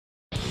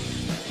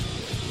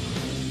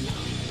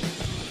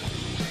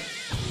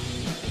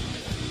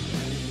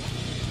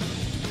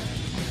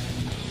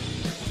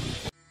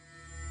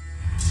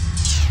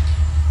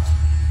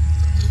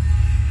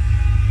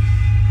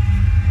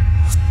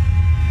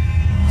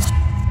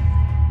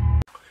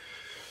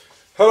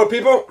Hello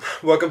people,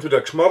 welcome to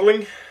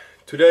DutchModeling.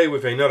 Today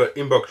with another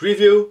inbox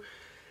review,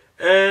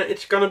 and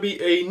it's gonna be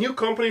a new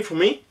company for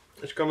me.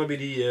 It's gonna be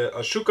the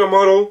Asuka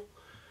model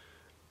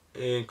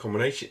in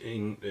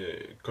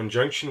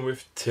conjunction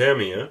with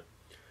Tamiya,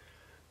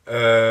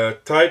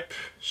 Type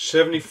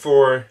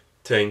 74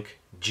 Tank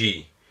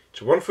G.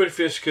 It's a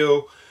 135th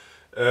scale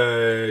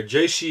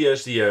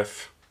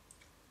JCSDF,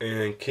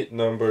 and kit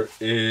number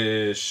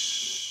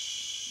is...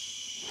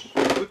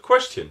 Good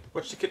question.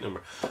 What's the kit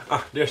number?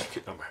 Ah, there's the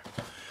kit number.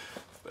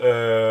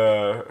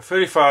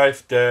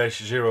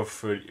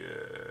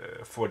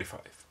 35-045.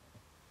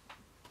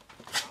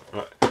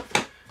 Right.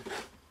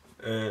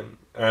 And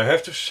I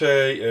have to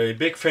say a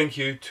big thank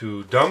you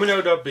to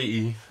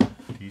Domino.be,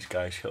 these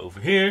guys over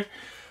here,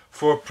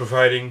 for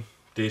providing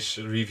this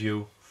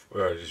review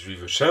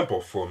sample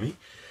for me.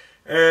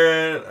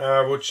 And I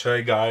would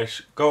say,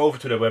 guys, go over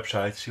to their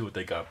website, see what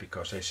they got,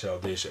 because they sell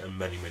this and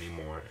many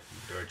more.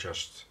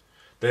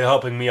 They're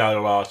helping me out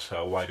a lot,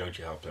 so why don't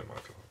you help them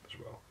out a lot as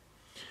well?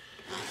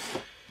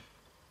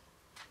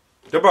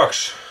 The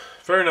box,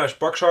 very nice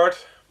box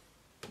art.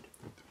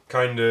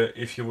 Kinda,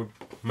 if you would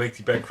make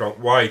the background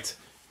white,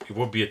 it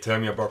would be a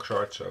Tamiya box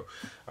art. So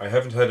I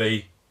haven't had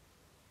a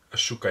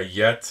Asuka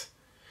yet,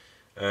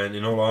 and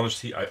in all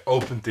honesty, I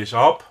opened this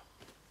up.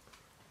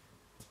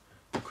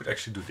 I could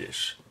actually do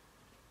this,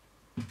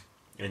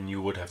 and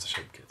you would have the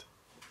same kit.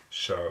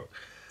 So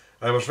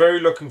I was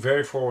looking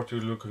very forward to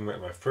looking at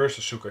my first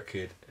Asuka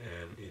kit,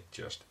 and it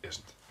just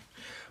isn't.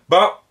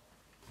 But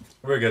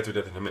we'll get to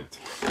that in a minute.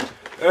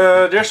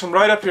 There's some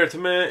write-up here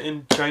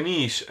in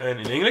Chinese and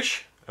in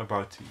English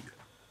about the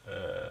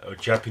or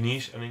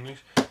Japanese and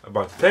English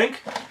about the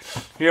tank.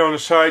 Here on the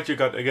side you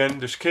got again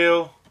the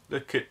scale,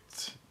 the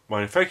kit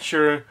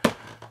manufacturer,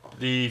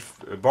 the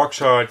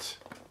box art,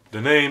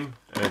 the name,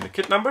 and the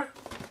kit number.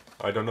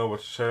 I don't know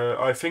what's.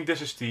 I think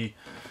this is the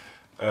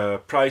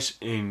price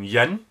in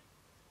yen.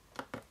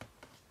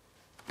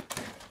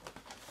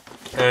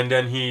 And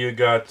then here you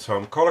got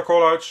some color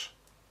callouts.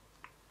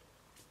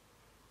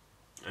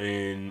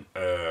 In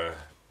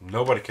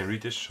nobody can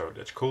read this, so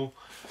that's cool.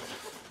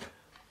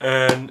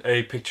 And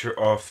a picture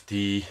of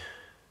the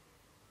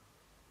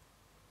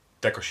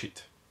deco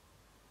sheet.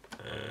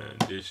 And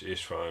this is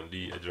from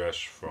the address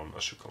from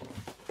Asuka.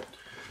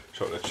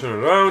 So let's turn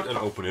it around and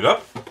open it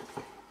up.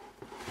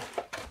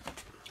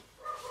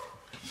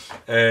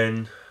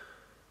 And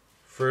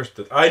first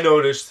that I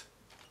noticed,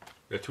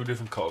 there are two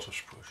different colors of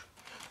spruce.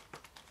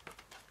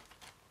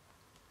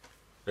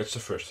 That's the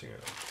first thing I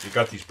know. You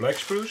got these black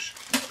spruce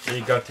and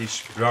you got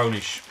these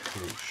brownish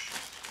spruce.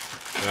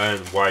 And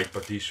white,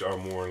 but these are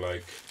more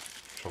like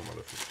some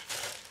other things.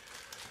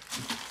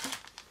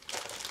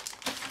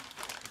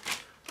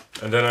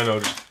 And then I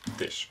noticed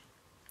this.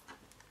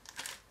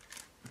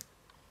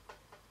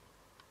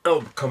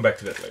 I'll come back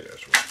to that later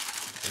as well.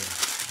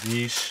 And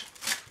these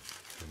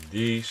and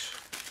these.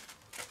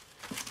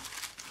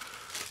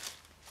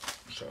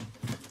 So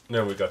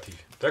then we got the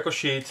deco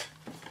sheet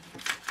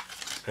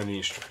and the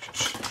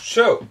instructions.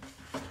 So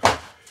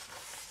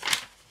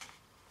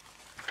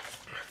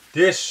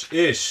this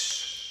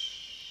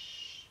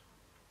is,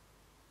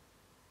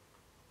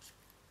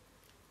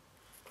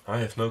 I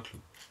have no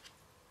clue.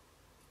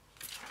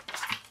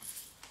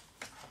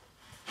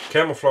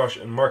 Camouflage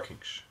and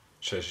markings,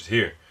 says it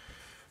here.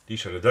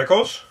 These are the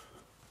decals,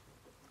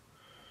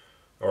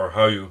 or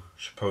how you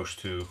supposed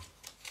to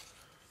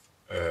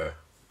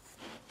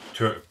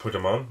put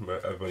them on.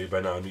 But everybody by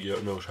now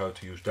knows how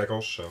to use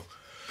decals. So,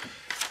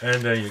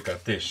 and then you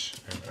got this,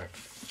 and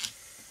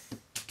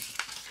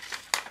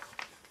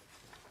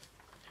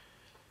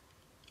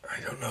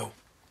I don't know.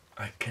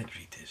 I can't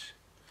read this.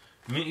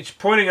 I mean, it's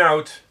pointing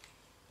out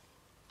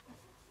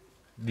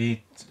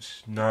the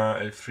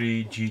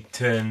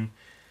 3G10,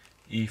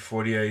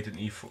 E48 and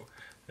E4.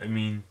 I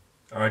mean,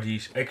 are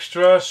these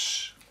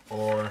extras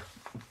or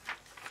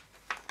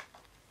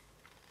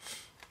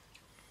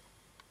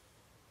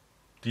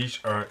these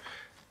are?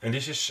 And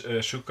this is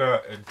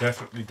Asuka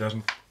definitely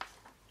doesn't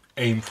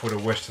aim for the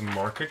Western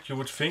market, you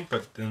would think,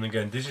 but then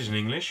again, this is in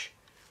English,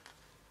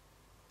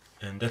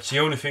 and that's the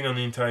only thing on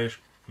the entire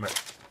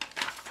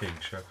thing.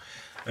 So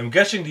I'm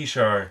guessing these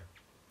are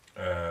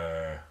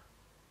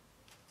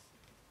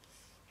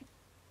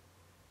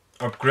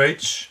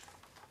upgrades,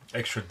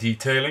 extra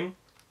detailing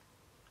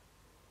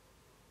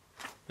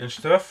and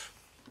stuff,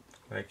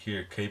 like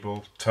here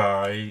cable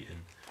tie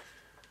and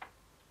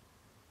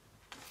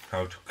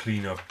how to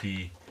clean up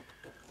the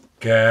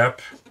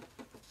gap.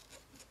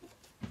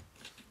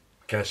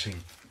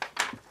 Guessing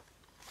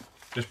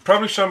there's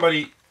probably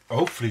somebody,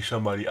 hopefully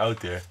somebody out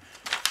there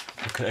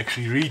who can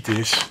actually read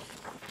this,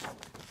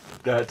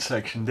 that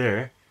section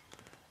there,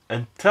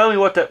 and tell me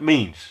what that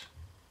means,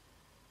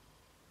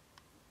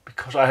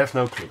 because I have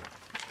no clue,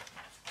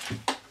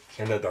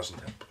 and that doesn't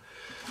help.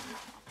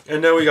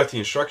 And then we got the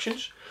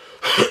instructions.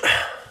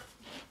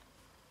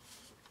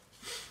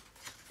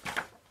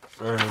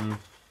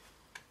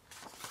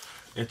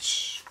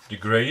 It's the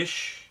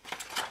grayish,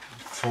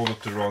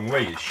 folded the wrong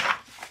wayish.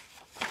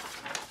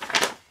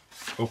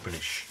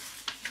 Openish.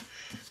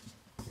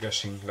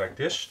 guessing like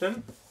this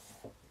then.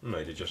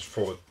 No, they just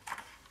fold it.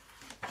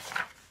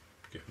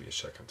 Give me a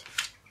second.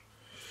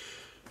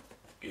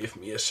 Give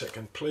me a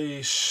second,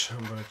 please.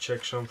 I'm gonna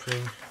check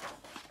something.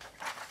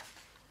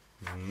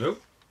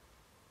 Nope.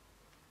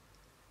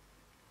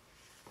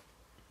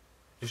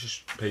 This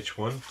is page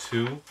 1,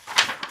 2,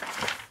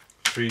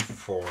 3,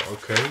 4.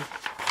 Okay.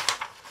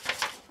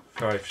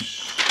 5.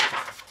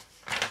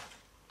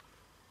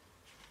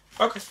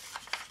 Okay.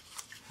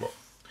 Well,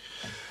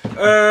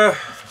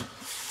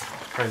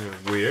 kind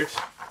of weird,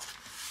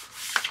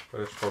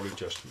 but it's probably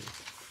just me.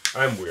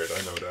 I'm weird,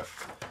 I know that.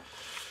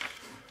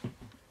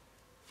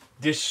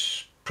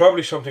 This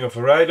probably something of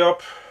a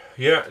write-up.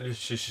 Yeah,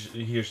 this is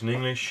here's in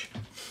English.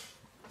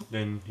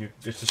 Then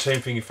it's the same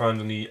thing you found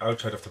on the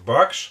outside of the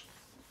box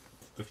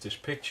with this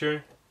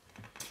picture.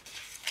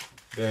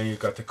 Then you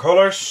got the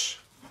colors,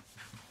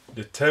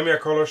 the Tamiya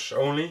colors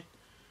only,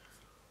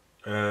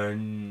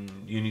 and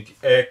you need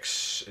the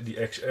X, the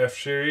XF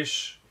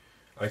series.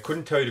 I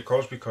couldn't tell you the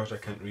colors because I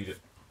can't read it.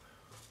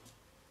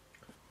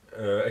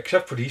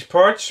 Except for these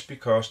parts,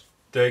 because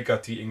they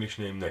got the English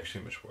name next to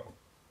them as well.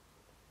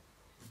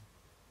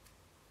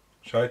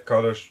 Side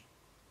colors,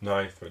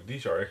 knife, but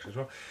these are X as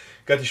well.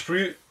 Got the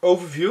sprue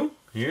overview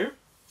here.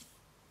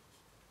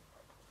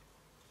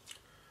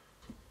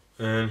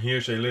 And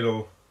here's a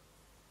little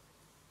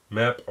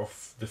map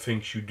of the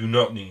things you do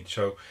not need.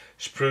 So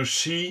sprue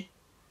C,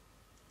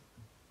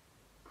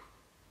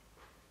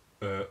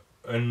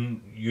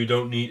 and you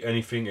don't need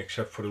anything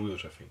except for the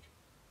wheels, I think.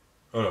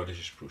 Oh no, this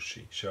is sprue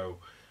C, so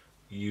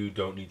you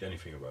don't need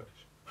anything about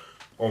this.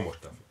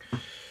 Almost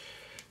nothing.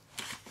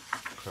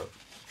 So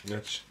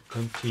let's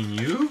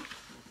continue.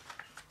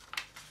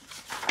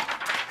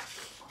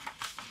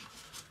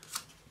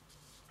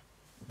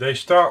 They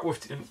start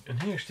with,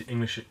 and here's the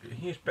English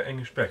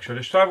spec. So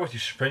they start with the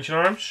suspension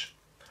arms.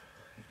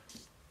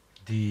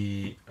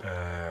 The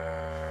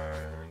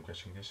I'm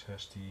guessing this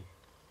has the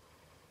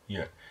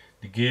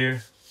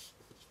gear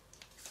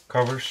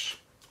covers,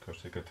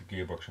 because they got the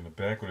gearbox in the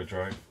back, or the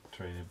drive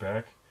train in the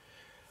back.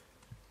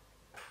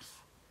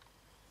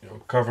 You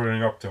know,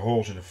 covering up the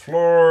holes in the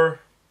floor.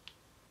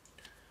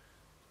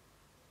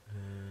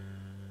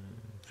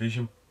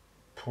 Vision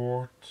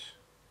port.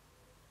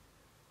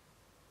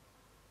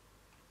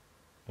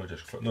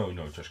 No,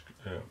 just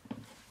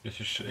this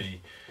is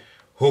a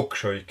hook,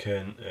 so you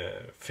can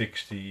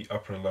fix the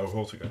upper and lower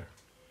hole together.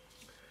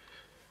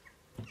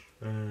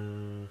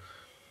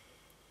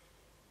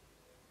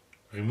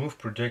 Remove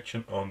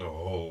projection on the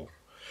hole.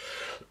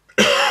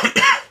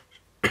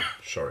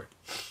 Sorry.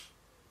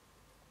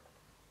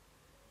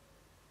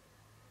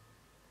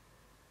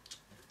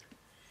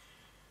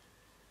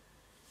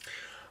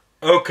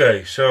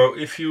 Okay, so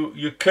if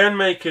you can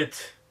make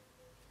it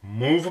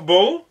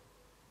movable,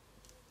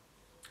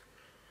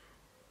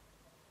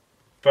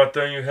 but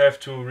then you have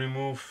to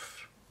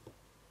remove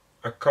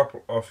a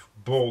couple of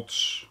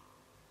bolts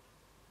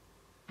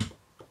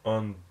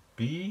on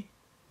B.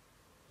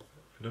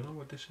 I don't know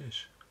what this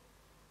is.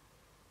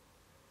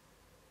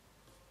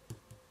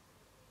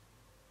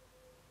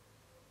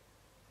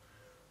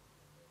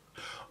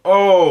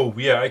 Oh,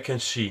 yeah, I can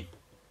see.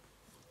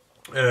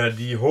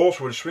 The holes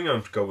where the swing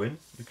arms go in,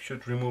 you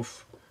should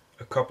remove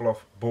a couple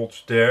of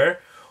bolts there,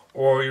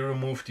 or you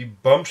remove the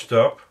bump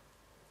stop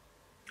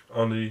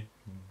on the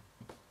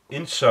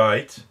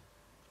inside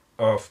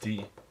of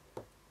the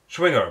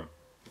swing arm,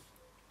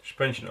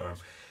 suspension arm,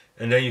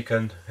 and then you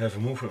can have a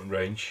movement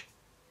range,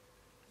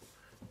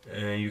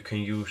 and you can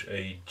use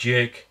a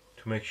jig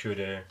to make sure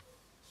they're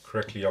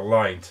correctly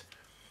aligned.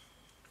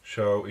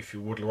 So if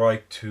you would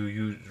like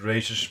to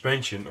raise the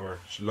suspension or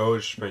lower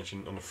the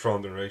suspension on the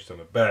front and raise it on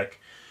the back,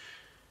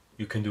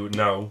 you can do it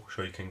now,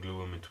 so you can glue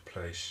them into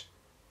place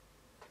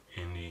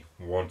in the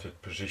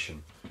wanted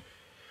position.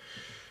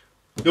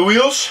 The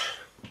wheels,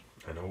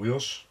 I know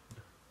wheels.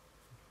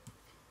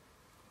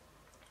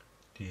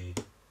 The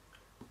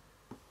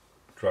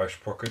drive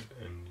sprocket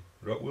and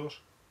road wheels.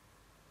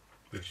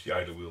 This is the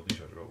idle wheel, these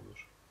are the road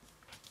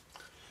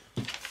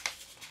wheels.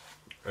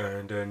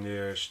 And then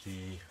there's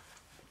the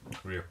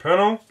rear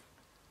panel.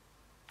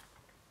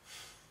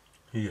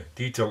 Here,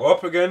 detail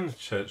up again.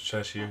 It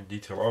says here,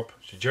 detail up.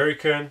 It's a jerry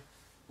can.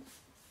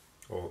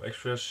 All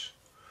extras.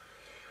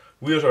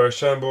 Wheels are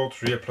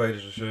assembled. Rear plate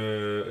is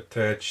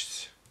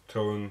attached.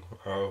 Towing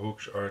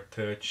hooks are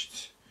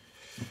attached.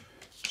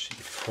 Let's see,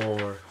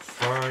 4,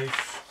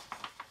 5.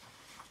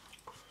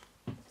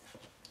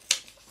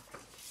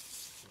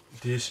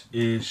 This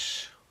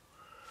is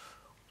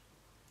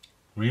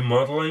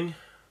remodeling.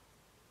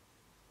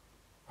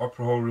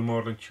 Upper hole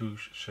remodeling,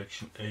 choose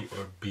section A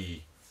or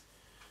B.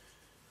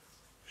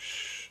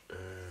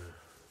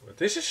 But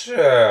this is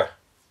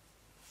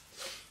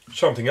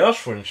something else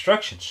for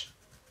instructions.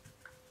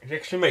 It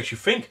actually makes you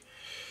think.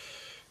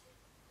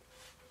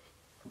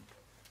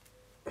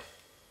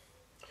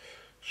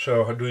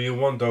 So how do you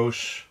want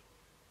those?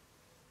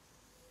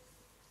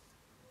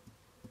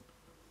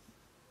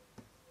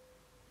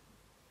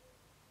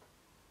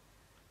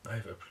 I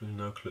have absolutely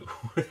no clue.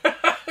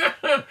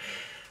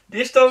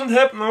 This doesn't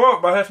happen a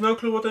lot, but I have no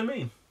clue what they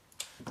mean.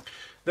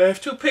 They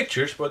have two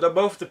pictures, but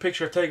both the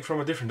pictures are taken from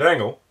a different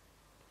angle.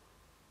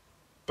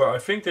 But I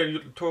think they're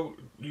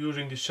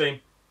using the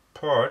same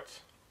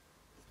part.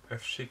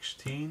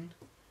 F16.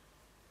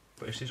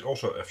 But is this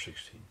also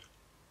F16?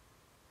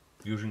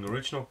 Using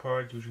original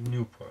part, using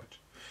new part.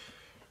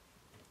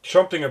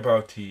 Something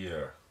about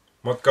the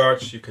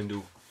mudguards you can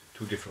do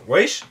two different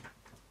ways.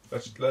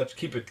 Let's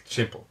keep it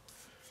simple.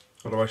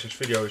 Otherwise this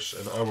video is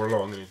an hour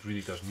long and it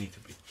really doesn't need to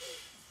be.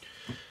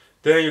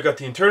 Then you got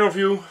the internal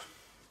view.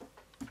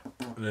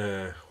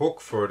 The hook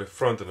for the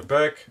front and the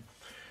back.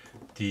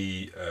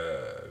 The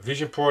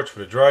vision port for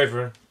the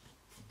driver.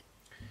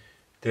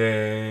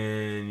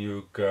 Then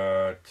you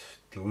got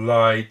the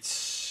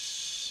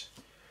lights,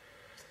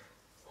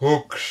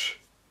 hooks,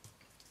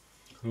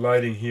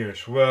 lighting here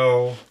as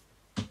well,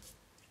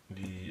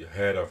 the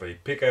head of a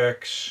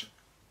pickaxe,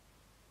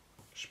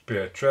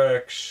 spare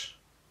tracks,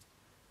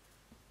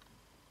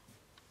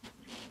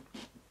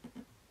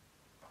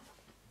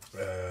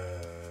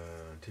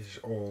 this is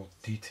all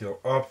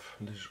detail up,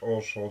 this is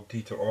also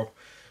detail up,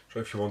 so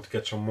if you want to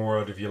get some more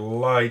out of your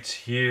lights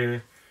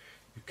here,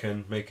 you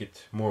can make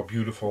it more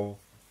beautiful.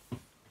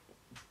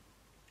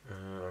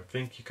 I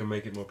think you can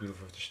make it more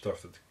beautiful with the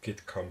stuff that the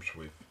kit comes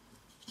with.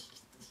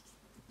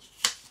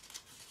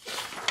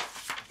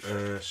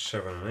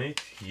 7 and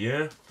 8,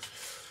 yeah.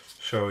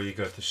 So you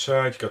got the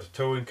side, you got the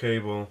towing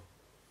cable,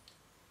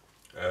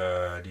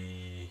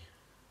 the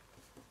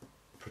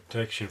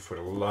protection for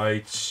the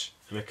lights,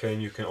 and again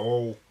you can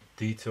all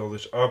detail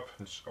this up.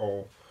 It's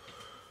all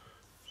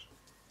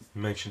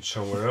mentioned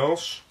somewhere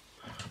else.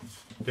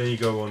 Then you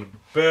go on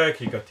the back,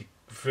 you got the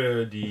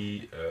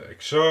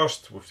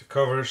exhaust with the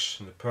covers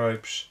and the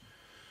pipes,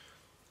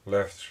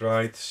 left,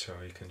 right, so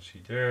you can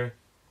see there.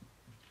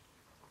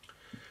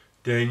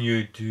 Then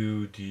you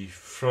do the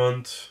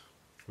front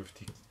with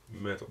the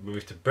metal,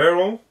 with the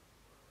barrel,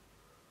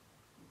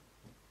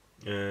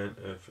 and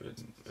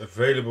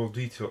available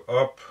detail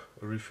up.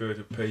 Refer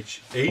to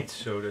page 8,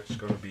 so that's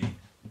going to be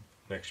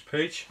next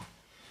page.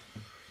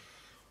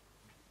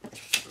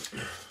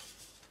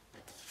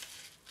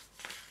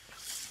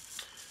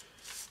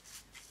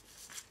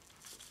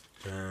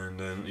 And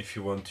then if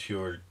you want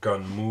your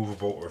gun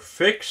movable or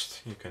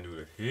fixed, you can do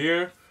it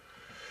here.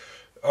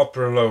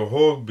 Upper and lower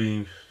hole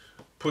being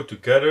put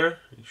together.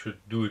 You should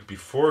do it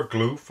before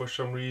glue for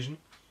some reason.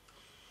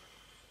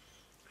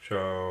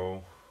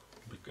 So,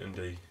 and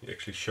they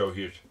actually show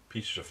here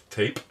pieces of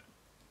tape.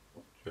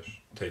 Just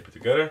tape it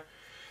together.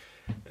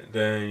 And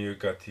then you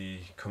got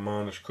the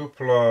commander's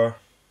cupola.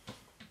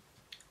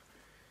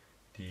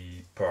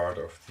 The part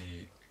of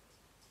the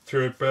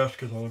turret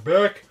basket on the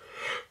back.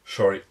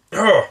 Sorry.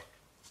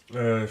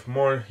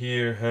 More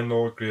here,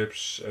 handle,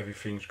 grips,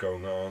 everything's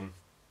going on.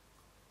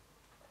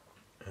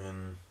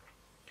 And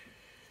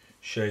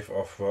shave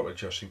off while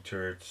adjusting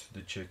turret.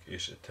 The jig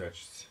is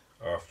attached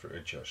after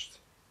adjust.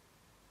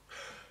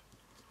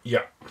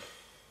 Yeah.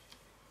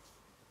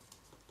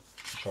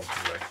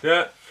 Something like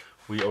that.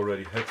 We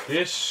already had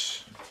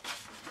this.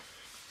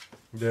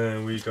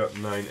 Then we got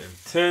 9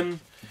 and 10.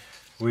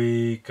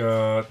 We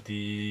got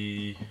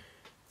the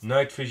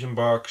night vision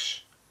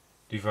box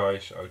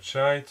device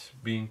outside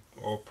being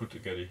all put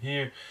together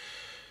here.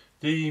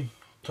 The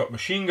top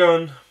machine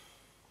gun,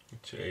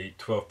 it's a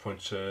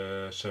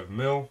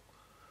 12.7mm.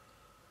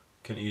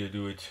 Can either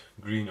do it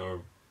green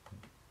or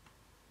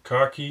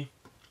khaki.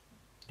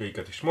 Then you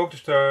got the smoke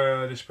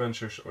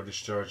dispensers or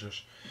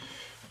dischargers.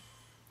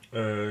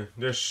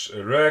 There's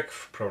a rack,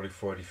 probably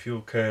for the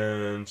fuel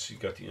cans. You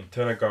got the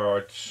antenna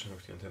guards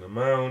with the antenna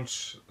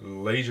mounts,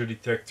 laser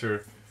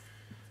detector.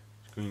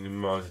 Going to be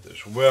mounted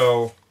as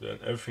well. Then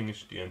everything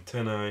is the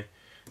antennae,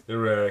 the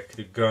rack,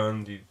 the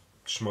gun, the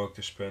smoke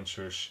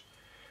dispensers,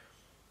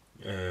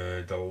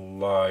 the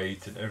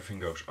light, and everything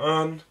goes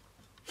on.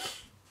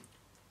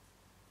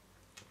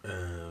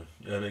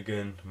 And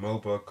again,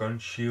 mobile gun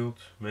shield,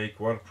 make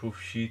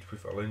waterproof sheet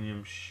with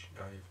aluminum.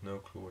 I have no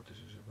clue what this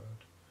is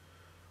about.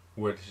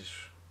 Where this is.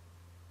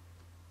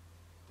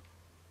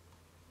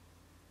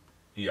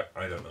 Yeah,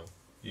 I don't know.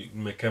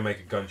 You can make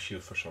a gun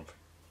shield for something.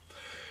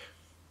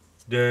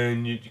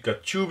 Then you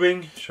got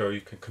tubing, so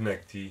you can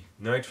connect the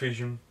night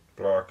vision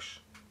blocks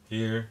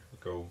here,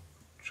 go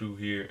through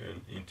here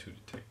and into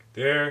the tank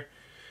there.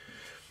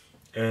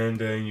 And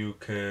then you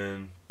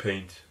can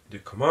paint the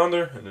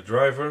commander and the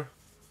driver,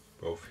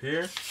 both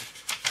here.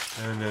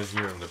 And then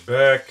here on the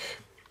back,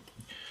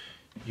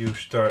 you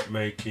start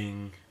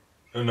making,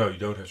 oh no, you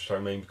don't have to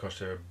start making because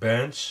there are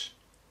bands.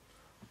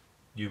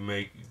 You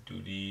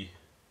do the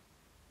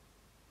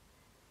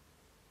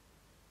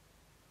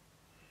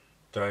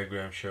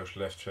diagram shows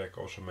left track,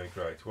 also make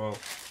right. Well,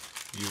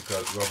 you've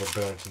got rubber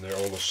bands and they're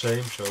all the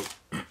same, so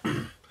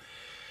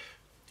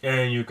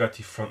and you got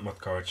the front mud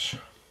cards.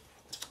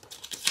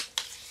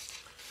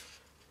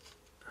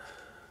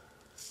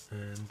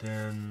 And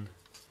then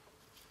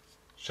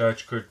side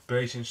skirt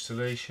base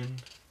installation.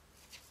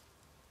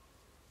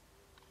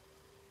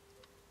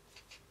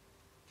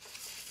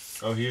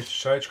 Oh, here's the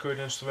side skirt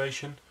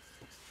installation.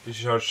 This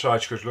is how the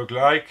side skirts look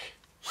like.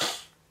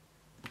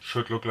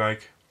 Should look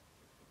like.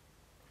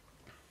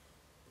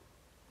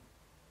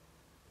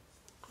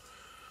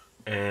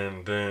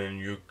 And then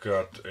you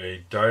got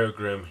a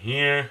diagram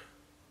here.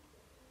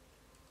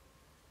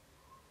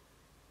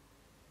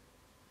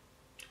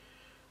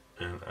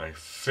 And I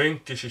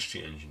think this is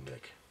the engine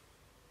deck.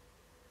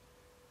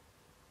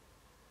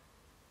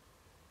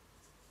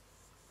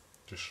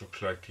 This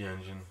looks like the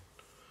engine.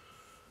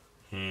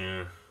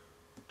 Here,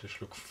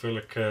 this looks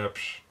filler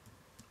caps.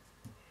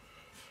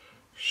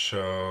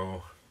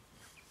 So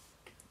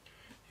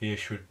here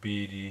should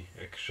be the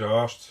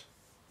exhaust,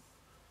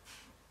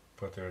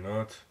 but they're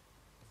not.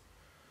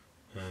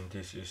 And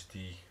this is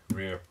the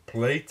rear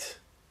plate.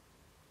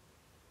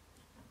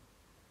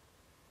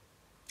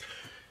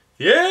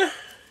 Yeah,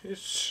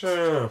 it's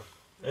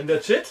and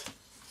that's it.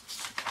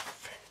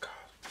 Thank God.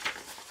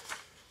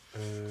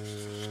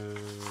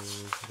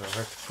 Now I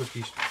have to put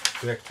these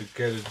back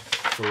together the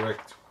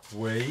correct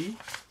way,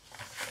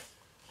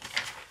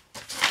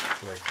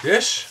 like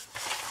this.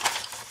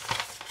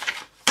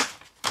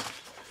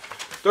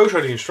 Those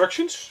are the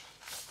instructions,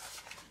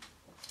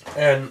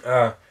 and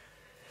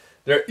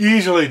they're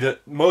easily the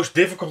most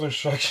difficult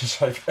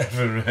instructions I've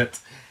ever read.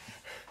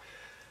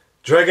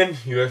 Dragon,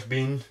 you have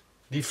been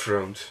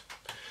dethroned.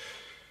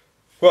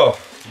 Well,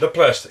 the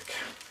plastic.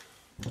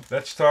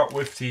 Let's start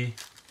with the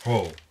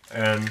hull.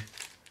 And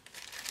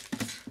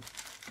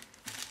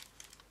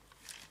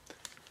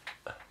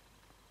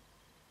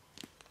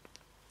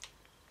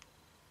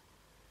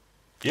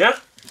yeah,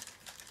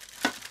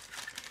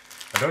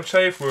 I don't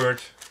say a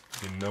word,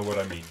 you know what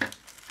I mean.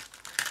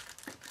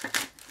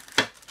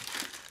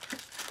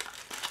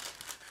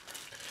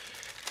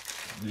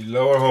 The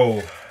lower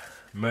hull,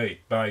 made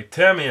by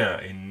Tamiya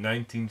in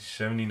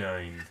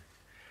 1979.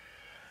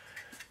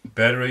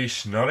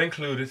 Batteries not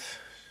included.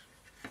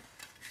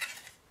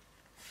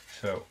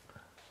 So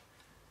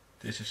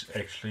this is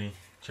actually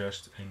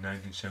just a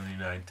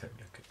 1979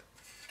 Tamiya kit.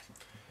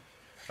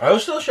 I will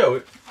still show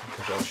it,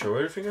 because I'll show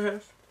everything I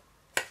have.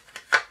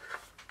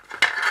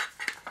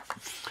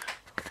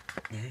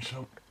 Here's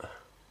some.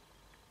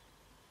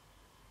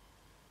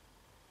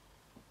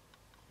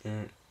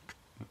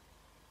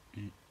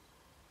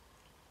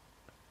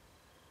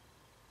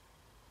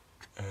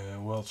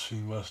 Weld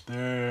seam was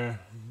there.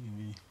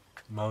 The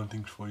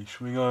mountings for the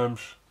swing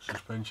arms,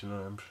 suspension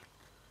arms,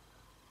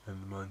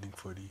 and the mounting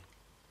for the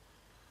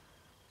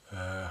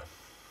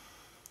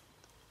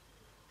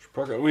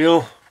sprocket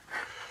wheel.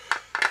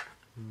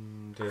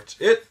 That's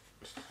it.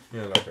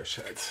 Yeah, like I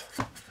said,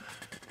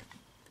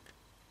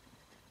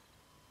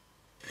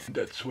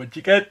 that's what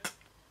you get.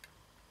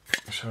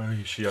 So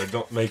you see, I'm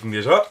not making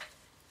this up.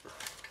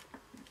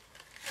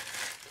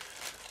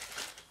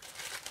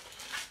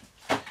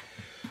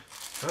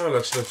 Now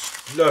let's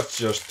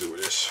just do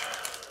this.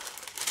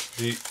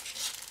 The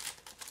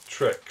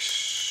tracks.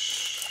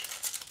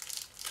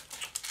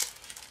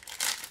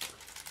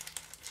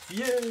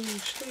 Yay,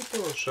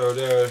 staples. So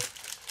there are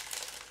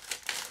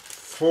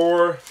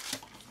 4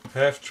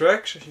 half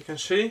tracks, as you can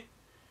see.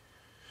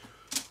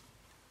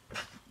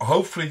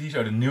 Hopefully these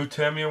are the new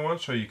Tamiya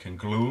ones, so you can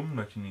glue them,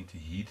 not you need to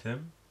heat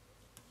them.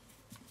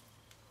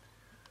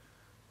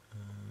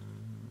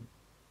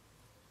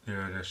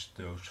 There's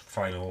those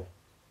vinyl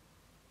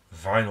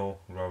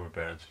rubber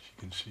bands, as you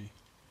can see.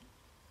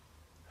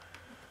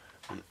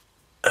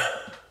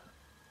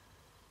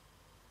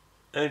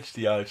 It's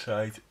the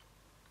outside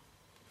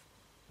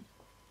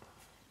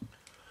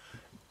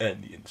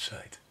and the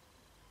inside.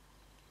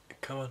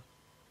 Come on,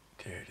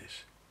 there it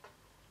is.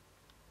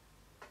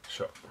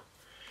 So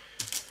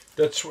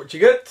that's what you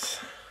get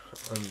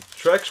on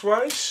tracks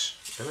wise,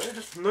 and I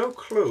have no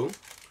clue,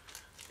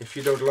 if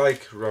you don't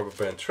like rubber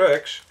band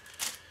tracks,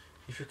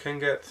 if you can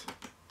get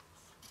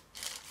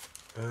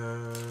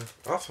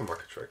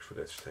aftermarket tracks for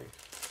this thing.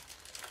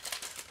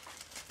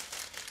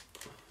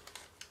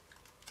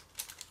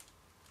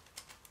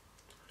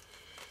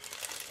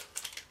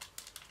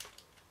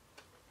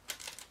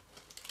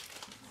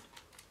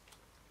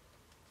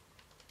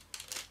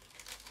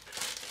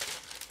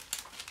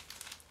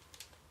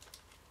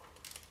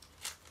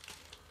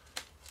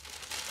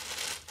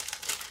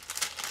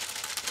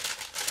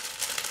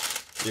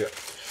 Yeah,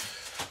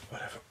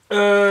 whatever.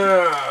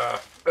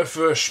 A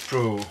first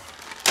sprue.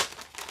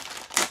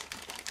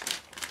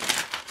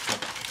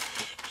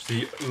 It's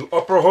the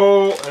upper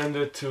hole and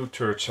the 2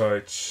 turret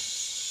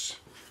sides.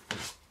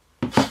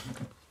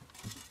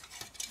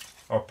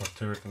 Upper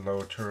turret and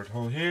lower turret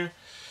hole here.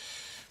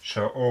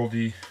 So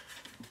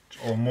it's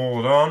all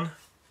molded on.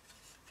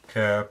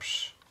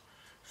 Caps,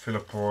 filler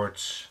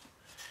ports,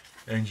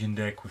 engine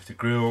deck with the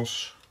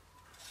grills.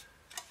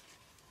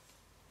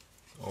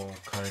 All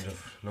kind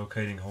of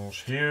locating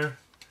holes here.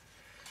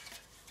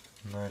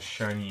 Nice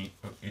shiny.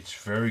 It's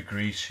very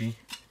greasy,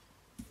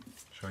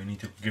 so you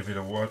need to give it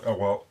a wash. Oh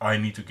well, I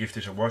need to give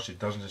this a wash. It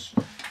doesn't just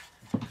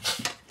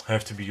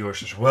have to be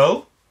yours as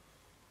well.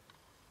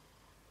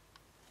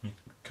 It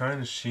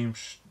kind of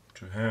seems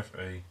to have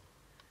a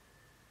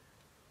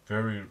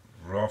very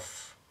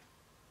rough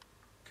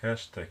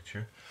cast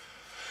texture.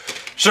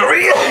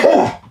 Sorry.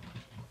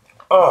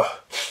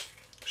 Oh,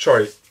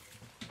 sorry.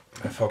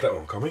 I felt that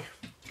one coming.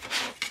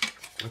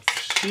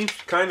 Let's seems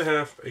to kind of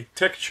have a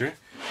texture.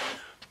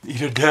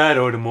 Either that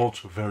or the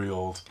molds are very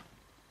old.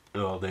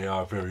 Well, they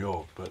are very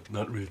old, but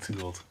not really too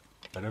old.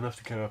 I don't know if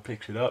the camera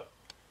picks it up,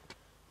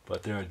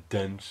 but there are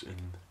dents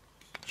and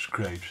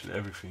scrapes and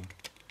everything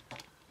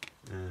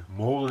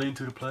molded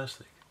into the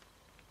plastic.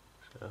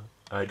 So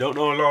I don't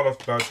know a lot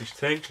about these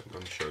tanks. I'm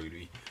going to show you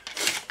the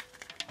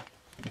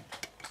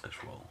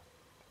as well.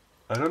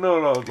 I don't know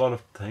a lot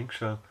of tanks,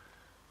 so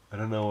I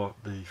don't know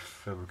what the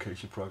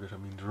fabrication progress. I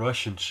mean, the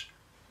Russians,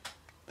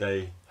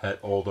 they had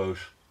all those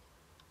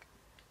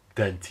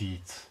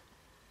dented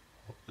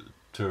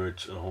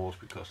turrets and holes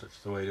because that's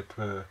the way they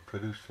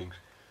produce things.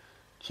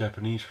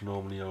 Japanese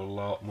normally are a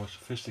lot more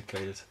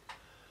sophisticated,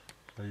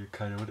 so you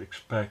kind of would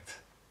expect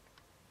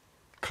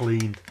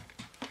clean,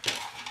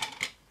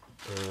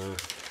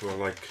 well,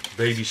 like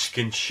baby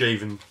skin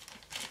shaven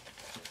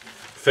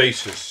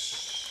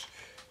faces.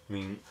 I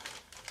mean,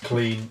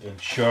 clean and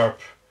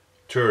sharp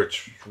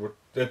turrets.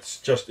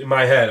 That's just in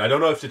my head. I don't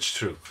know if it's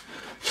true.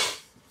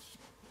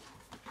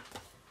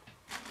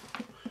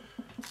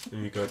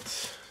 Then you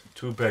got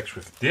 2 bags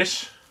with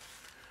this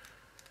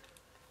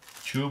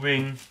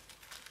tubing,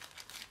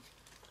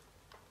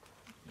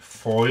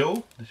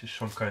 foil. This is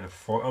some kind of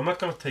foil. I'm not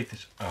going to take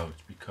this out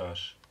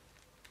because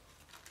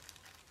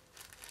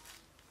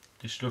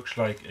this looks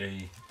like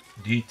a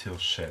detail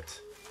set.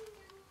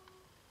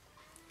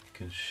 You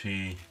can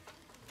see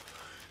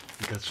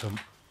you got some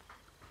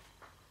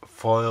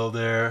foil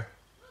there.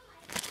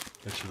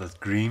 That's that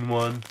green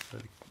one.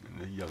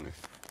 The younger.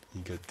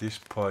 You get this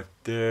part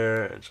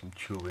there and some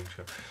tubing.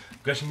 So I'm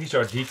guessing these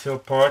are detail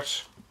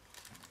parts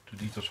to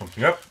detail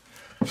something up.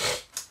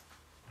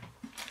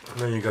 And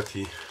then you got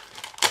the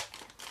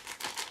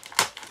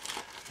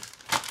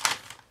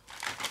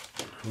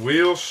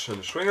wheels and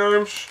the swing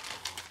arms.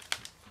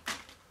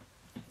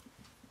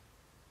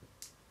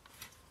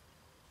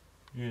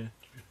 Yeah.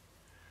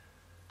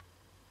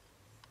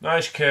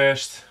 Nice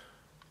cast.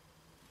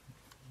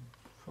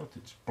 I thought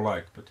it's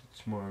black, but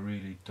it's more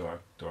really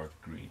dark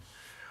green.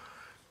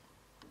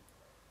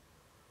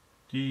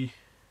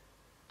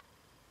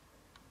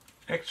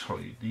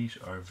 Actually, these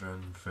are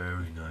done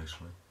very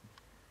nicely.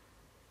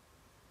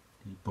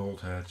 The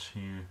bolt heads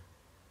here,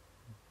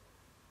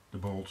 the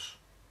bolts,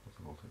 not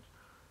the bolt heads,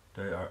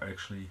 they are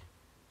actually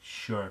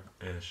sharp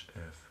as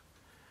F.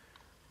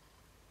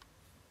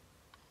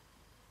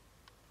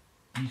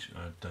 These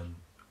are done.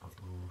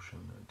 Oh, so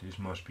this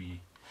must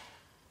be.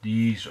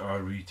 These are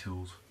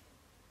retooled.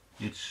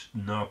 It's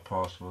not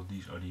possible.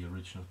 These are the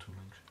original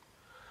toolings.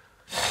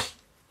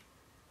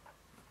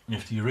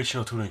 If the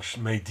original toolings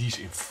made these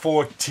in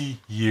 40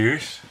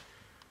 years,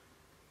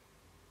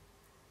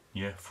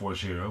 yeah,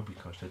 40,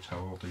 because that's how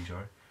old these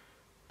are,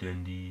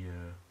 then the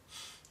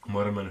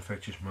modern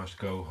manufacturers must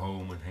go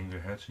home and hang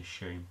their heads in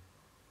shame,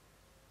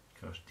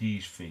 because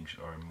these things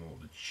are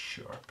molded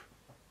sharp.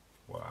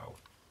 Wow.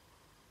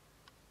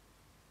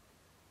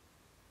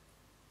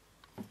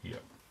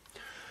 Yeah.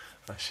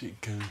 I see.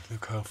 Can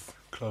look how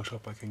close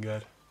up I can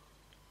get.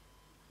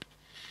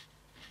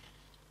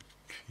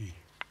 See.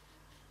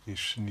 You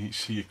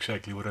see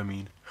exactly what I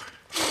mean.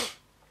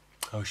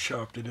 How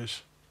sharp it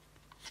is.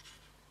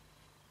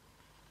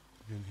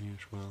 And here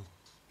as well.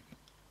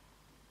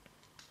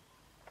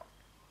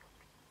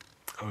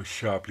 How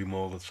sharply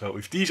molded. So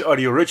if these are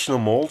the original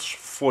molds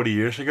 40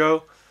 years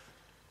ago,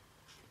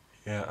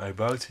 yeah, I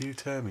bow to you,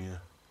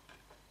 Tamiya.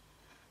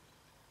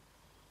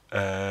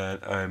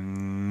 And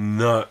I'm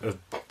not,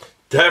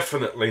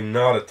 definitely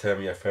not a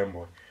Tamiya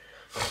fanboy.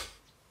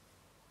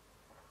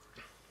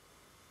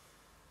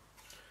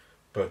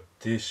 But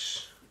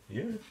this,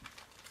 yeah.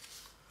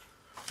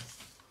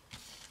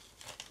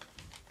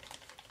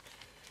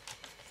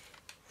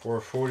 For a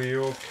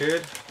 40-year-old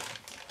kid.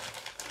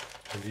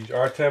 And these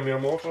are Tamiya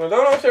molds. And I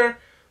don't know if they're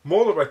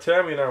molded by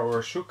Tamiya now or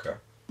Asuka.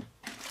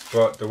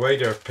 But the way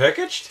they're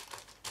packaged,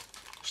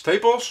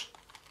 staples,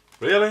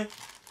 really?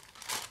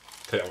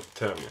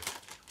 Tamiya.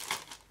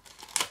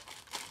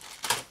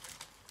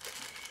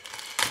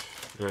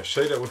 And I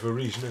say that with a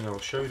reason, and I will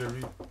show you the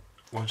reason.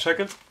 1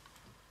 second.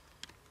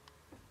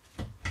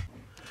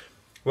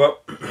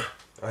 Well,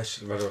 what I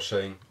was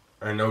saying,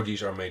 I know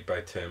these are made by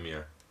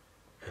Tamiya,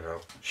 and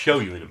I'll show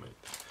you in a minute.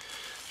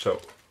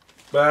 So,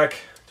 back,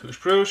 2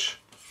 screws.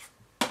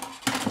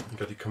 You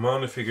got the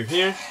commander figure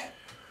here.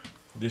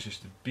 This is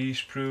the B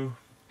sprue,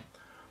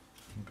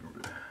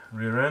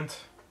 rear end,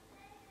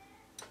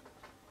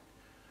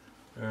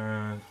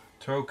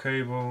 tow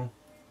cable,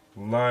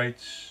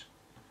 lights.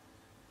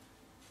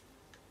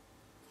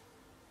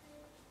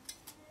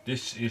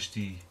 This is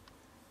the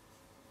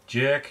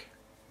jig,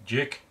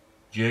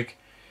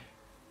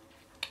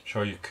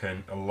 so you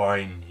can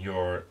align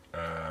your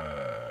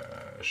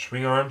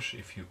swing arms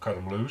if you cut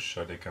them loose,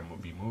 so they can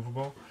be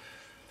movable.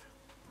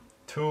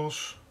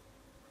 Tools,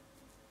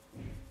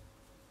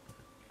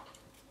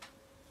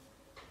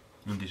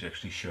 and this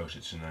actually shows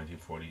it's a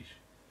 1940s,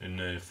 and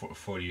a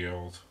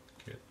 40-year-old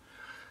kid.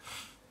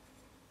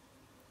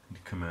 The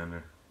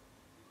commander.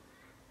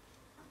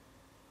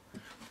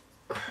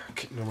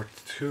 Kit number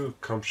 2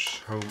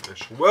 comes home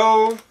as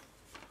well.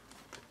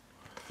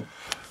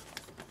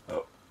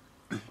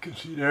 can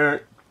see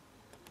there.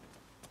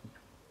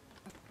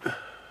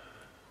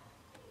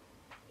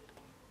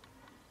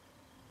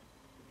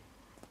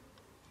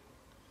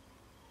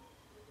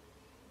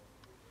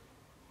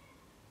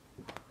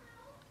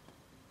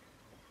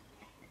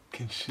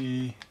 Can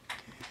see.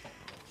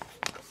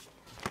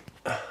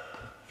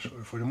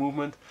 Sorry for the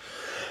movement.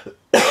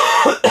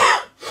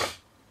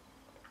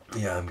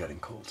 Yeah, I'm getting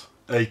cold.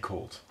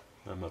 Cold.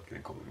 I'm not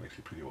getting cold. I'm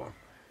actually pretty warm.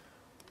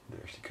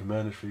 There's the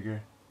commander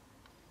figure,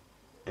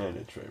 and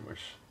it's very much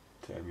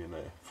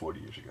Tamiya 40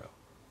 years ago.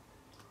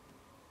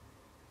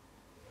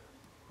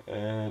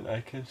 And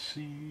I can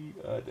see.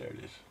 There it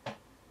is.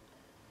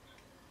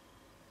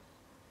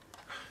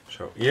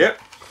 So yeah.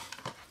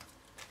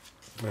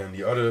 And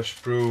the other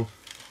sprue,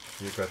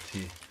 you got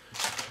the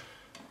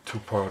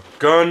 2-part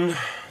gun,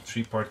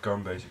 3-part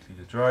gun, basically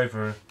the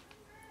driver,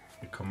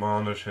 the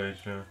commander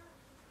station,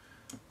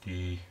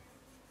 the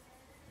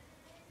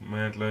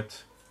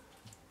mantlet,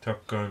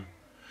 top gun.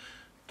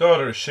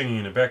 Daughter is singing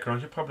in the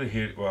background. You probably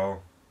hear it,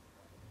 well,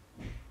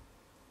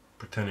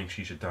 pretending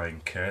she's a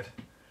dying cat.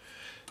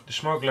 The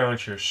smoke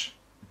launchers,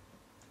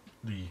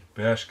 the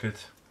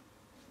basket,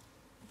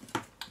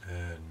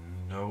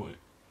 no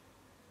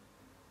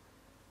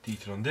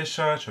detail on this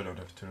side, so I don't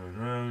have to turn it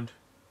around.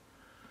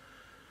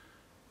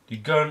 The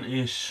gun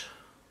is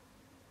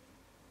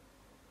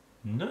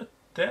not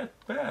that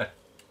bad.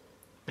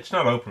 It's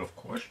not open, of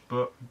course,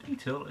 but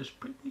detail is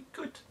pretty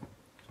good.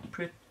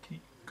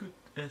 Pretty good,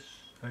 as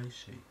I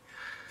say.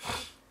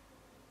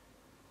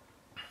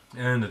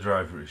 And the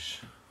driver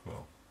is,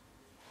 well,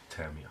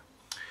 Tamiya.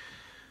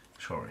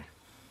 Sorry.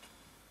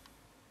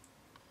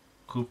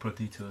 Cupra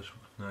detail is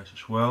nice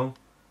as well.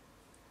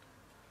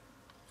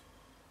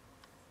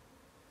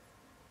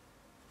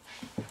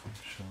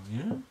 So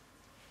yeah,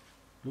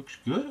 looks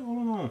good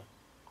all in all.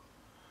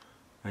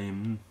 I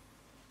am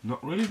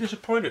not really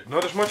disappointed.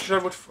 Not as much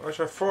as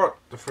I thought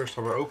the first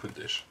time I opened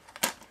this.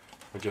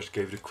 I just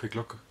gave it a quick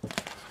look.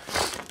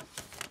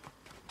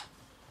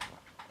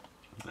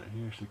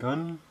 Here's the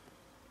gun.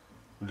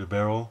 The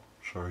barrel,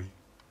 sorry.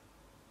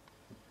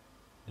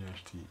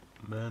 There's the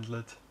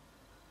mantlet.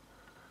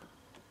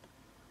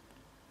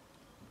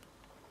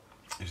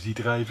 Is die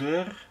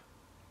driver.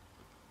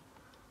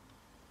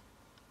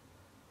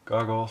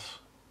 Goggles.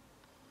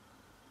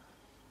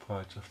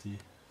 Parts of the.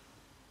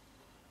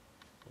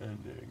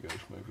 And there goes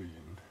my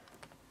vision.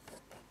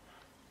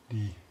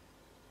 The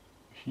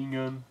machine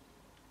gun.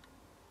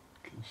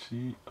 You can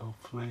see,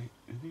 hopefully,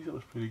 the detail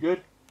is pretty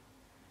good.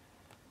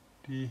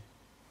 The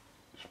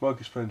smoke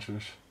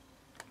dispensers.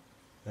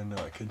 And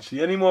now I can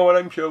see any more what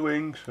I'm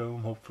showing, so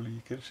hopefully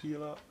you can see a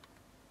lot.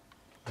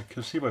 I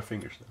can see my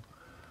fingers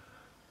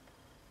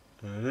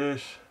now. There it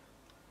is.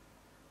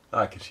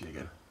 I can see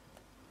again.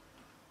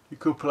 The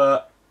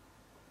cupola,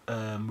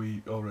 and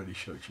we already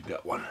showed you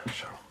that one.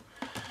 So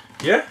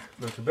yeah,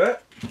 not too bad.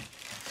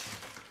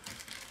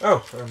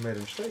 Oh, I made a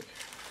mistake.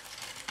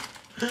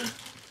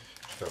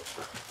 So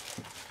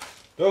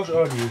those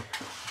are the.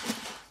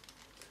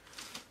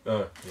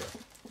 Yeah.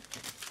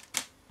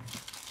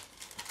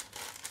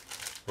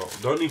 Well,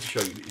 don't need to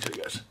show you these, I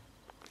guess.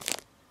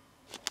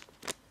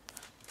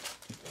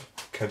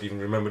 Can't even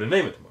remember the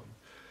name at the moment.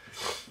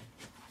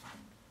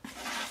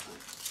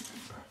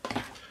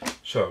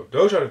 So,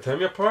 those are the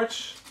Tamiya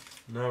parts.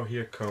 Now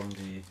here come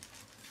the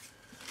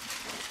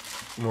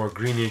more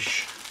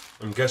greenish,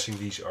 I'm guessing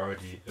these are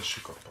the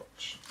Asuka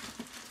parts.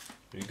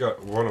 You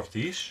got one of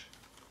these.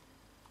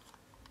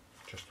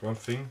 Just one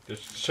thing.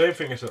 It's the same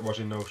thing as that was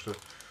in those,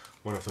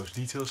 one of those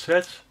detail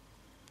sets.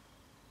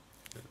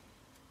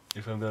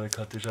 if I'm gonna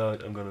cut this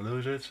out, I'm gonna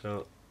lose it,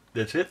 so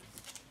that's it.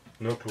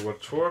 No clue what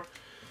it's for.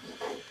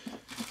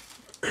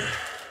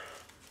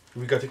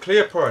 We got the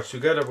clear parts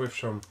together with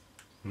some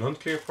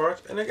non-clear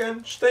parts, and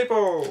again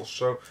staples.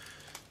 So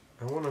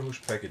I wonder who's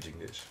packaging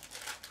this.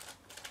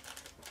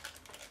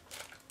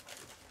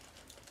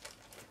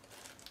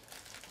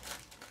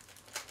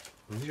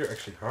 And these are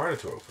actually harder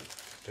to open.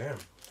 Damn.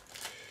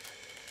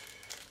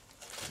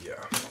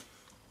 Yeah.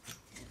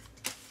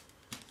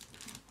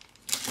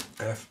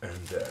 F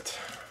and that.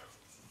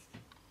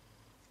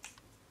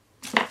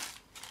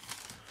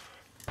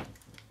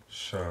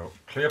 So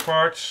clear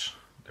parts,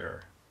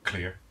 they're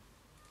clear.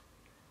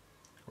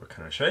 What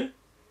can I say?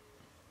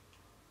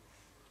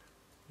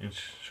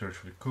 Insert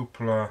for the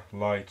cupola,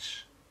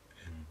 lights,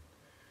 and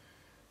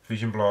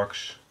vision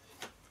blocks,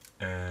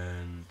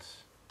 and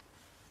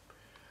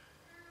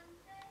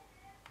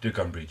the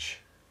gun breech,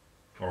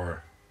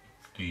 or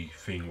the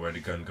thing where the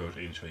gun goes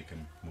in so you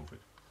can move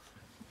it.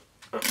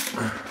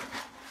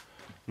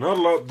 Not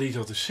a lot of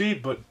detail to see,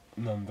 but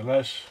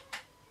nonetheless.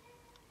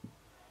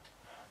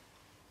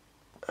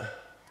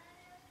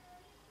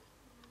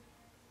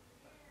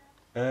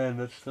 And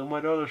that's still my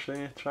daughter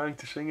trying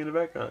to sing in the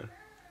background.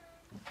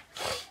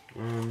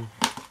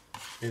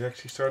 It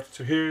actually started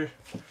to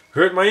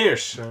hurt my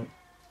ears. So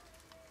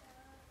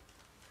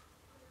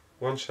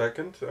 1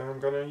 second,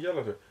 I'm gonna yell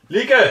at her.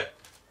 Lieke!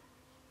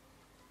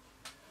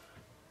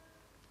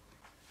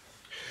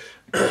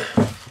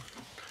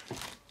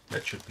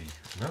 That should be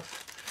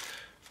enough.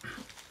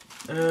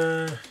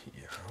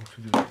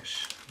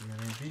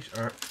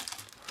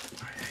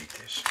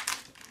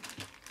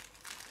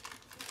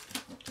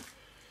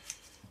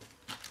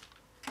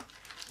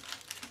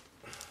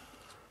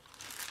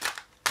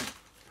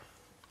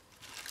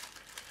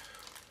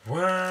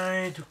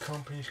 Why do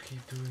companies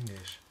keep doing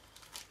this?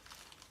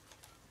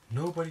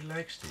 Nobody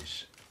likes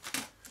this.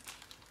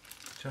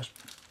 Just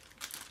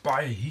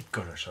buy a heat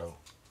gun or so.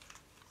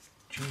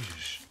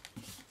 Jesus.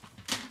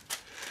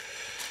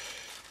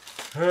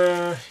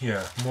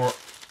 Yeah, more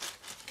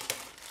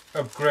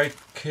upgrade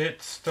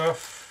kit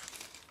stuff.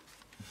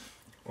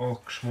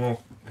 All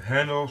small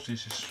handles.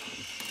 This is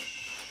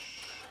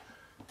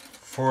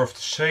 4 of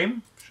the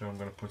same, so I'm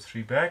gonna put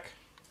 3 back.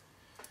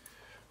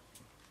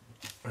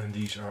 And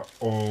these are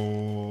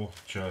all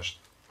just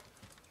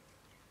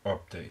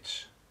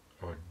updates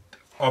or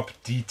up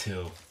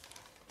detail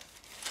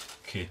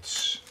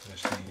kits,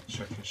 as the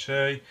instructions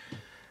say.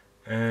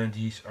 And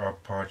these are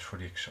parts for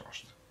the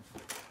exhaust.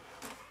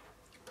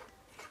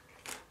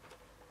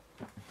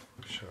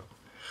 So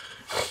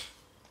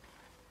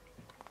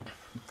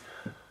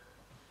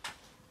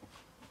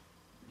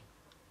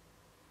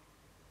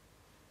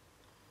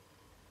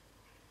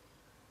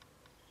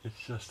it's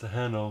just the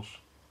handles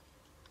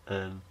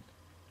and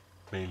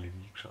mainly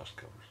the exhaust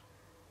covers.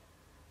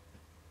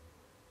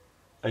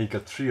 And you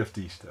got 3 of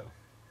these though.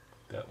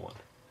 That one.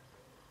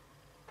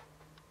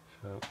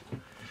 So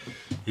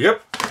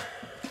yep.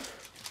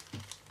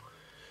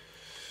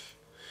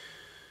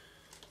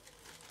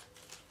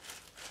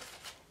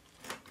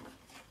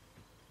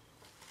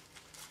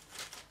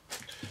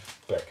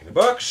 Back in the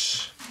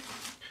box.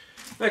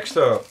 Next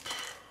up.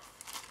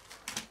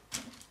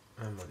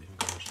 I'm not even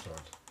going to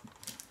start.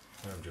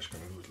 I'm just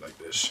going to do it like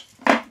this.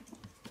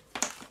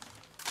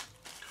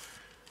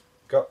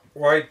 Got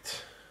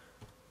white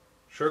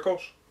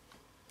circles.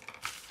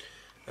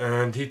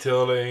 And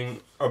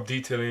detailing, up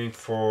detailing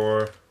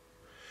for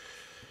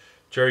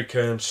jerry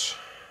cans,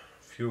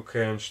 fuel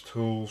cans,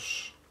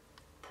 tools,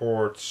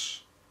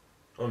 ports.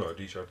 Oh no,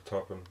 these are the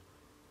top and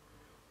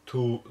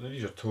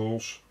these are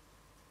tools,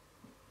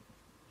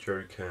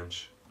 jerry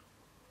cans.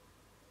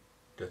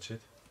 That's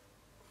it.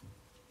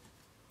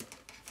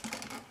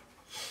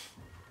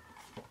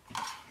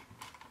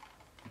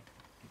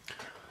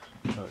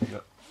 So you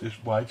got this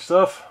white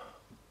stuff.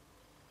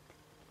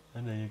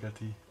 And then you got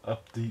the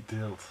up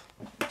detailed.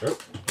 Oh.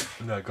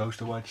 And there goes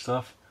the white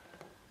stuff.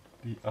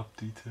 The up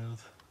detailed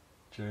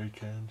jerry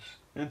cans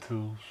and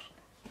tools.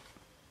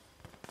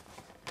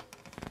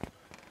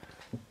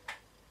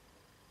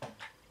 You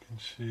can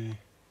see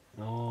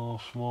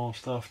all small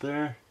stuff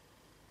there.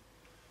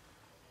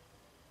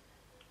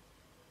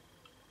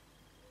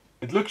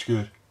 It looks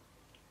good.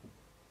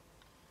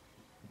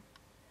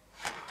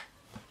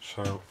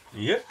 So,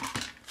 yep.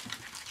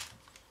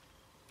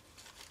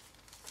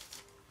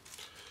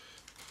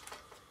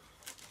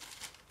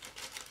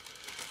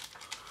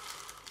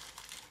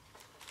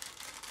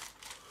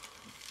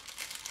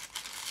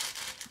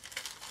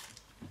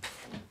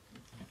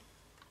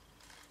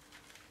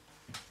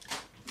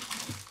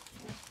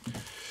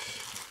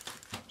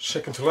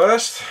 Second to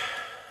last.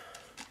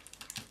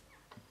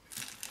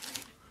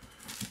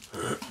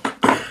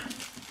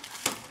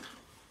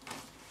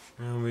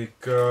 And we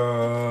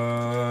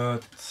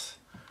got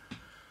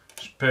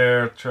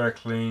spare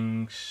track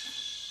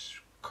links,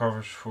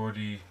 covers for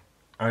the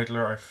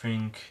idler, I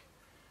think,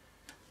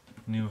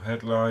 new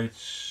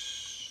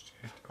headlights,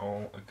 it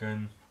all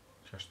again,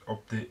 just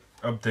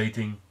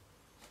updating,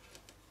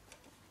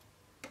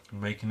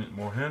 making it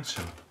more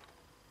handsome.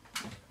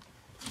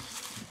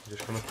 I'm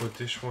just gonna put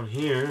this one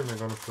here and I'm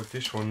gonna put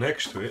this one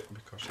next to it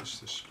because it's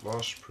this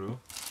last sprue.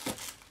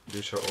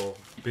 These are all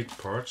big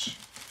parts.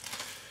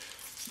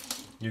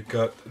 You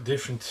got a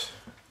different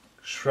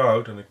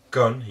shroud and a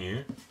gun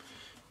here. You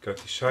got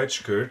the side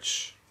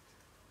skirts.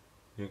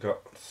 You got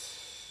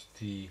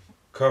the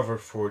cover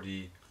for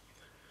the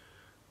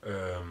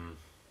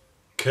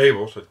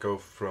cables that go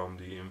from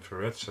the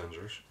infrared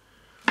sensors.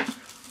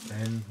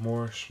 And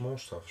more small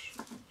stuff.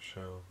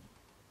 So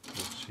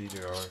let's see,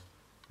 there are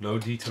no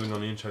detailing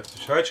on the inside of the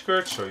side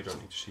skirts, so you don't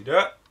need to see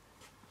that.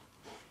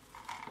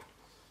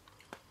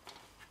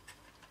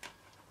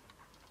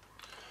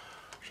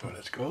 So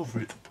let's go over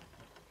it.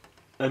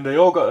 And they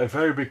all got a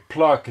very big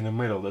plug in the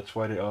middle, that's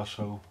why they are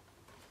so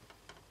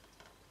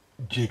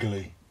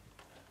jiggly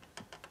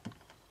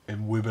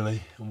and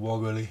wibbly and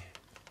woggly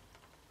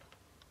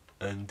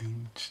and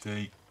didn't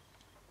stay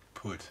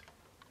put.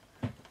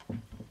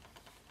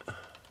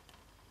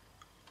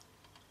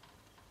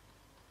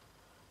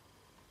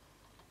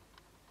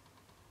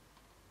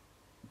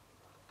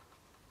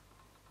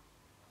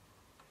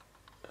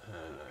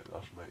 And I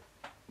lost my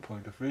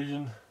point of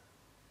vision.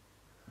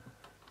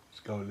 Let's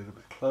go a little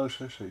bit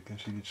closer so you can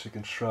see the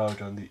second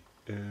shroud on the,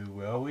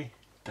 where are we?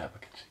 There we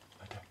can see,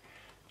 right there.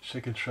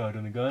 Second shroud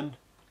on the gun.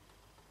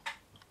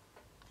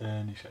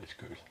 And the side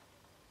skirt.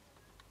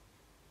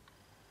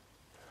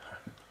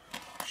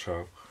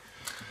 So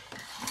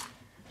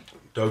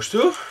those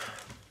two.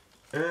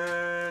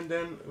 And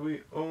then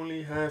we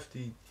only have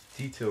the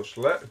details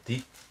left,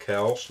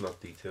 decals, not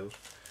details.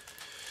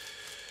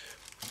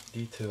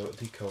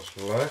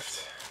 Decals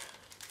left.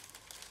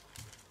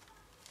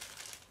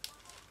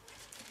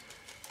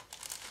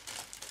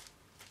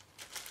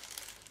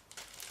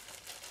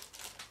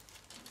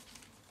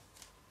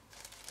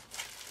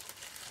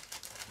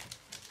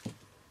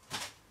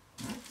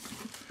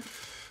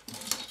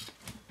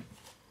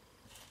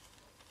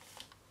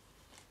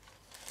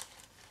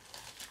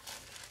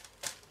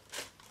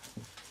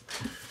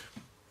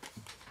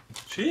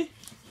 See?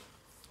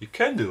 You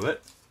can do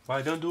it.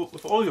 Why don't do it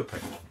with all your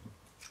packs?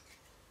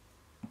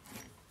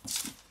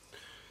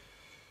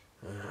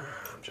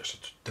 I'm just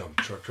a dumb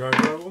truck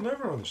driver, I will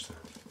never understand.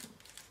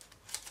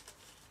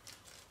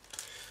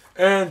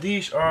 And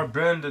these are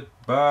branded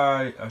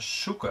by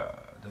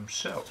Asuka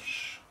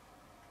themselves.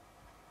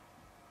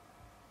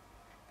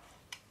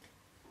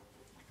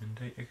 And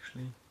they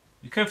actually,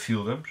 you can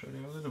feel them, so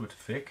they're a little bit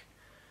thick.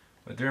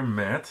 But they're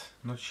matte,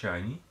 not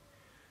shiny.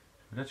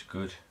 So that's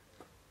good.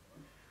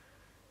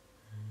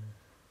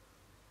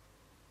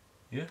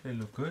 Yeah, they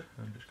look good.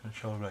 I'm just going to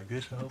show them like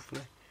this,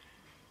 hopefully.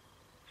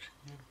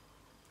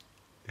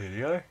 There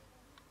they are.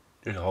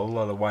 There's a whole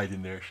lot of white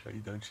in there, so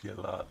you don't see a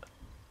lot.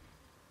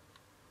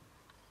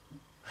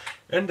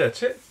 And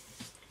that's it.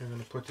 I'm going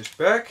to put this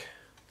back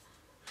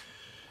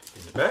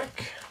in the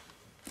back.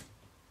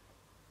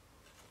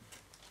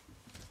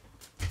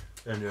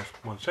 And just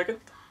 1 second.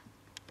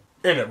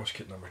 And that was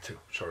kit number 2.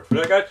 Sorry for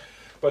that, guys,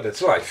 but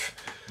that's life.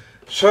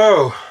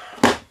 So,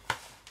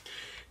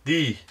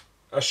 the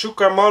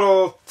Asuka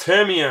model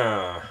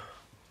Tamiya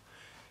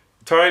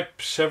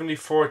Type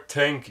 74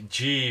 Tank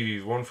G,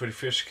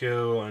 1/45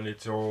 scale, and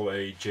it's all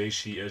a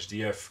JC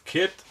SDF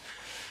kit.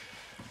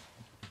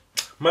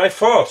 My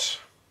thoughts.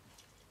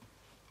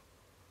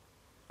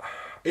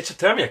 It's a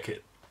Tamiya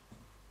kit.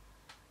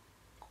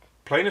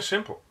 Plain and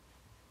simple.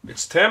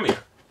 It's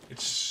Tamiya.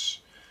 It's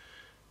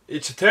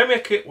a Tamiya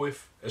kit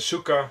with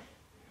Asuka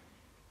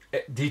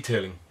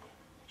detailing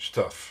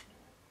stuff.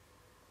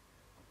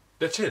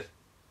 That's it.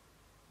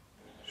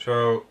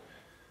 So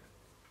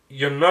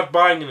you're not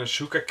buying an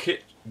Asuka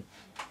kit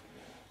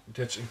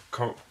that's in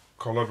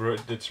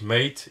that's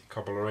made in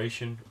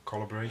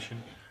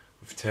collaboration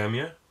with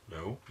Tamiya.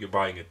 No, you're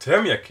buying a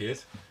Tamiya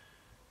kit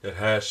that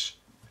has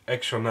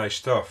extra nice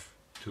stuff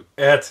to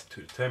add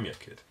to the Tamiya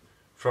kit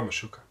from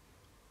Asuka.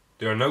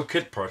 There are no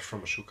kit parts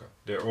from Asuka.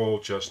 They're all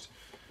just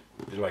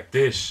like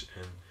this,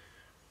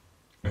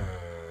 and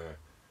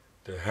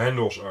the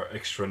handles are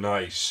extra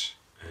nice,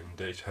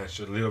 and it has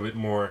a little bit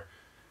more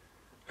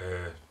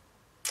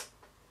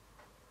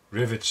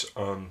rivets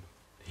on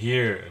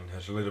here, and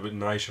has a little bit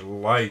nicer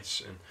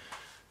lights,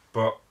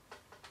 but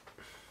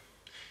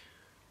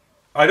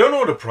I don't know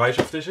what the price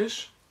of this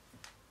is,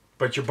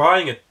 but you're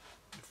buying a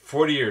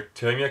 40-year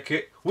Tamiya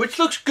kit, which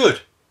looks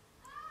good.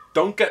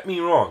 Don't get me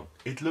wrong,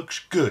 it looks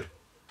good.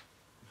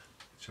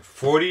 It's a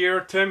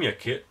 40-year Tamiya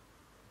kit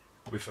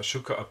with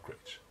Asuka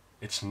upgrades.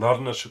 It's not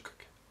an Asuka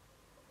kit.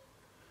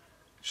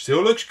 It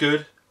still looks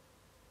good.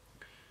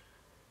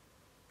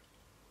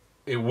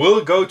 It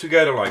will go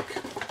together like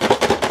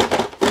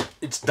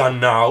it's done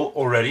now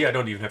already. I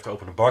don't even have to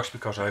open the box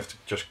because I have to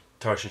just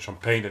touch in some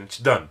paint and it's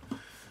done.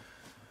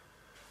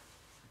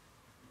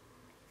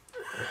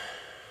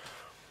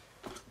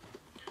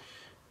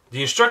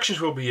 The instructions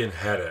will be in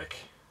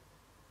headache.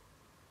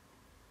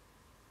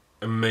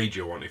 A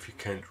major one if you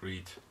can't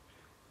read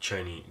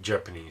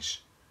Japanese,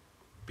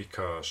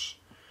 because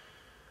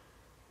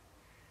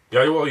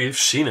yeah, well, you've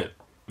seen it.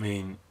 I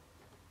mean,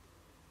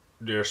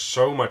 there's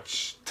so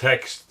much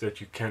text that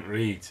you can't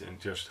read and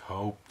just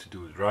hope to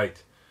do it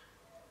right.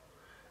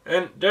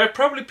 And there are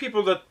probably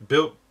people that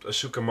built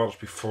Asuka models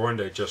before and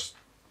they're just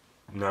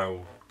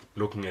now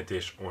looking at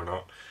this or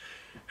not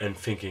and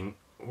thinking,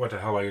 what the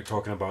hell are you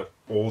talking about?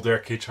 All their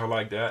kits are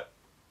like that.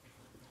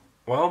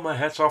 Well, my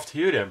hat's off to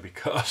you then,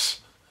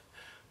 because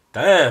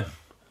damn,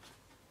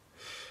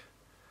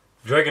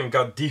 Dragon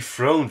got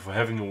dethroned for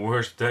having the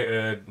worst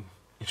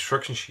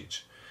instruction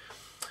sheets.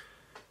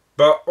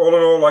 But all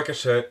in all, like I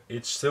said,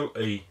 it's still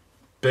a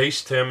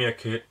base Tamiya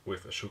kit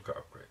with Asuka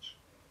upgrades.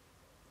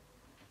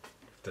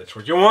 If that's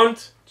what you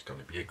want, it's going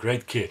to be a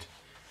great kit.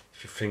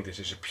 If you think this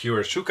is a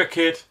pure Asuka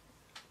kit,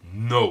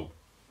 no.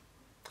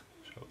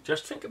 So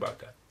just think about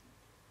that.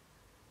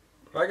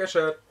 Like I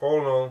said, all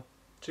in all,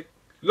 it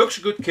looks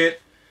a good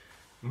kit.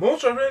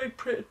 Molds are really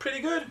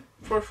pretty good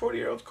for a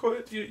 40-year-old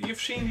kit.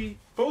 You've seen the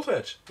bolt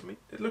heads. I mean,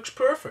 it looks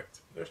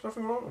perfect. There's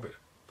nothing wrong with it.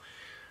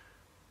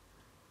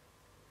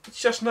 It's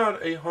just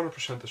not a 100%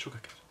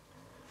 Asuka kit.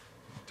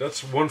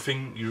 That's one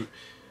thing you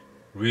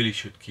really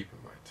should keep in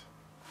mind.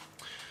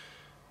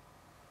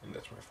 And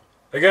that's my fault.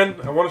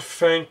 Again, I want to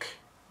thank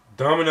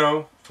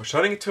Domino for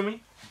sending it to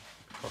me,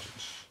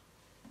 because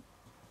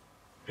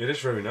it is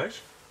very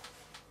nice.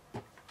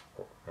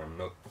 I'm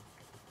not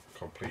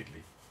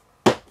completely.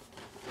 I'm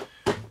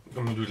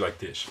gonna do it like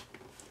this.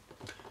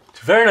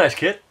 It's a very nice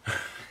kit.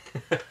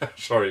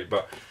 Sorry,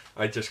 but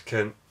I just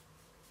can't.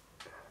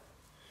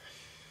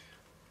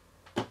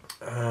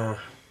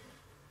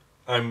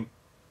 I'm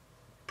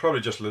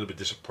probably just a little bit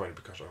disappointed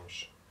because I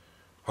was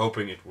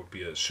hoping it would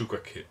be a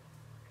Asuka kit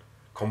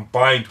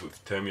combined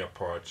with Tamiya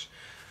parts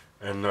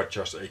and not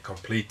just a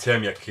complete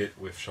Tamiya kit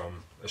with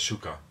some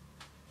Asuka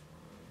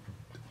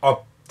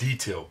up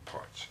detail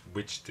parts,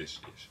 which this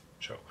is.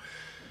 So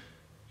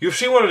you've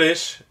seen what it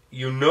is,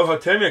 you know how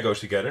Tamiya goes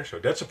together, so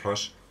that's a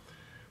plus.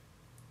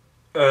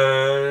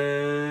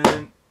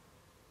 And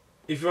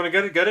if you want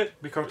to get it,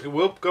 because it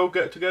will go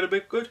together a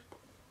bit good.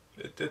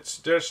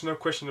 There's no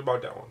question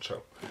about that one.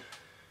 So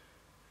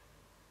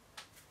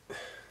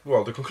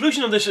well, the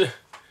conclusion of this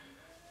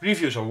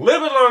review is a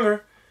little bit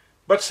longer,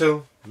 but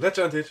still, let's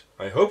end it.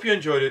 I hope you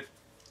enjoyed it.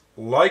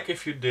 Like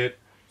if you did.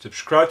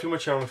 Subscribe to my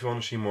channel if you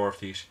want to see more of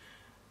these.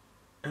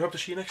 And hope to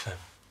see you next time.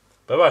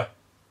 Bye bye.